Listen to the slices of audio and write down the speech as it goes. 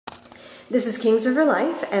This is Kings River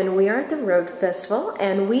Life, and we are at the Road Festival,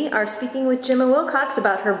 and we are speaking with Gemma Wilcox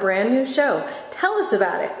about her brand new show. Tell us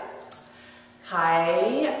about it.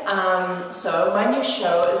 Hi, so my new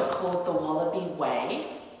show is called The Wallaby Way,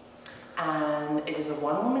 and it is a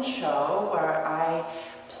one-woman show where I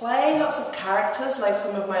play lots of characters like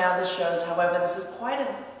some of my other shows. However, this is quite a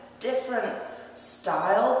different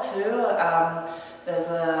style too. There's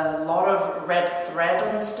a lot of red thread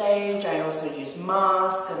on stage. I also use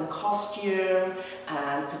mask and costume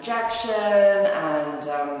and projection, and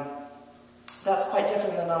that's quite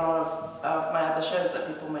different than a lot of my other shows that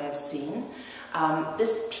people may have seen.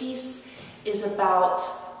 This piece is about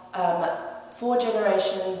 4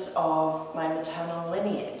 generations of my maternal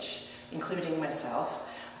lineage, including myself,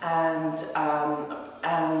 and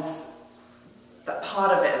that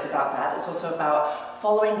part of it is about that. It's also about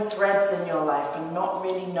following threads in your life and not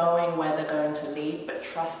really knowing where they're going to lead, but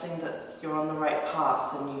trusting that you're on the right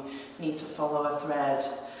path and you need to follow a thread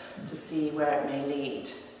to see where it may lead.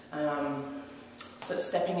 So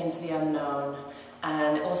stepping into the unknown,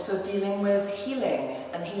 and also dealing with healing,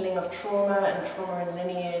 and healing of trauma in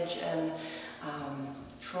lineage, and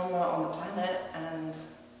trauma on the planet, and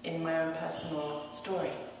in my own personal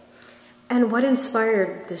story. And what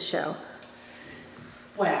inspired this show?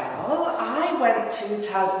 Well, I went to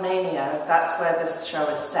Tasmania, that's where this show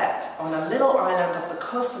is set, on a little island off the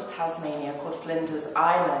coast of Tasmania called Flinders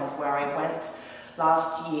Island, where I went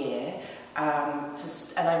last year,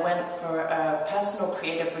 and I went for a personal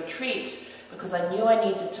creative retreat because I knew I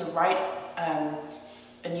needed to write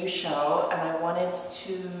a new show, and I wanted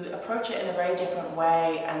to approach it in a very different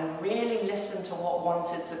way and really listen to what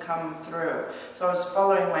wanted to come through. So I was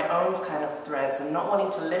following my own kind of threads and not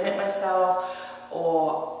wanting to limit myself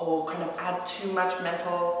or kind of add too much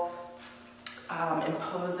mental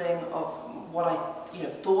imposing of what I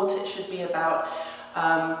thought it should be about.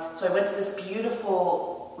 So I went to this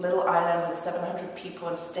beautiful little island with 700 people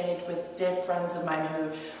and stayed with dear friends of mine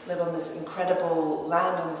who live on this incredible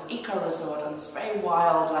land, on this eco-resort, on this very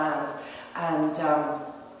wild land. And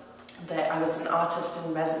I was an artist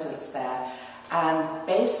in residence there. And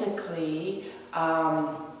basically,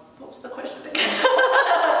 what was the question again?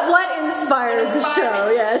 What inspired the show,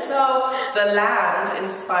 yes. So the land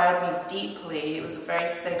inspired me deeply. It was a very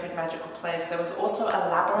sacred, magical place. There was also a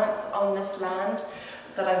labyrinth on this land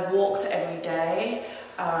that I walked every day,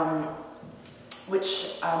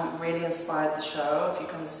 which really inspired the show. If you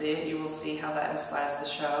come see it, you will see how that inspires the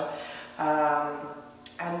show.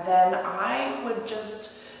 And then I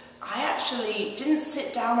actually didn't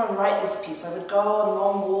sit down and write this piece. I would go on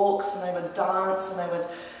long walks, and I would dance, and I would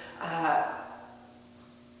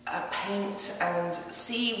paint and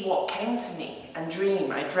see what came to me, and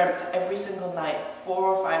dream. I dreamt every single night, 4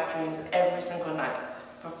 or 5 dreams every single night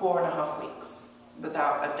for 4.5 weeks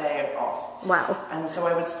without a day off. Wow. And so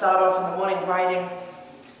I would start off in the morning writing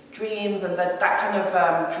dreams, and that kind of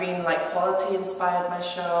dream-like quality inspired my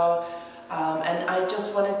show. And I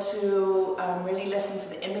just wanted to really listen to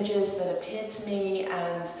the images that appeared to me,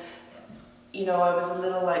 and I was a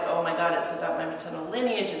little like, oh my God, it's about my maternal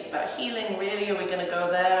lineage, it's about healing, really, are we going to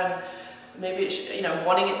go there? And maybe it should,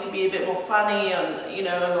 wanting it to be a bit more funny and,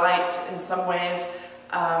 light in some ways.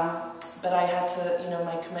 But I had to,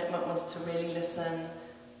 my commitment was to really listen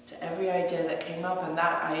to every idea that came up, and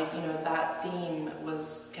that theme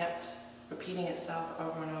was kept repeating itself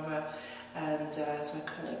over and over, and so I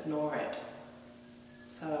couldn't ignore it.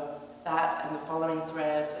 So that, and the following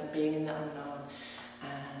threads, and being in the unknown,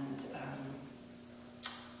 and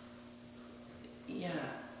yeah,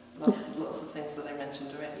 lots of things that I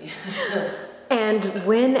mentioned already. And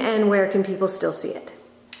when and where can people still see it?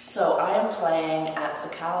 So I am playing at the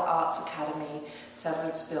Cal Arts Academy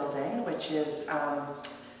Severance building, which is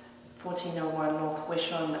 1401 North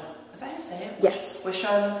Wishon, is that how you say it? Yes.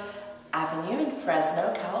 Wishon Avenue in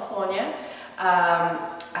Fresno, California. And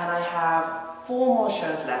I have 4 more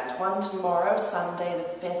shows left. One tomorrow, Sunday, the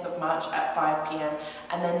 5th of March at 5 p.m.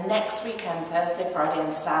 And then next weekend, Thursday, Friday,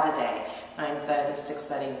 and Saturday, 9:30,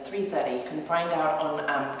 6:30, and 3:30. You can find out on,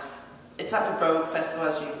 it's at the Road Festival,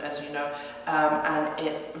 as you know, and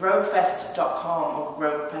roadfest.com or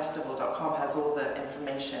roadfestival.com has all the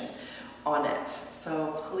information on it.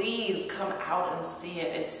 So please come out and see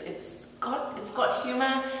it. It's got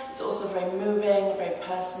humor. It's also very moving, very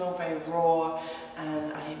personal, very raw,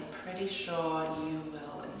 and I'm pretty sure you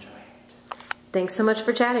will enjoy it. Thanks so much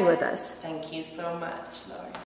for chatting with us. Thank you so much, Laurie.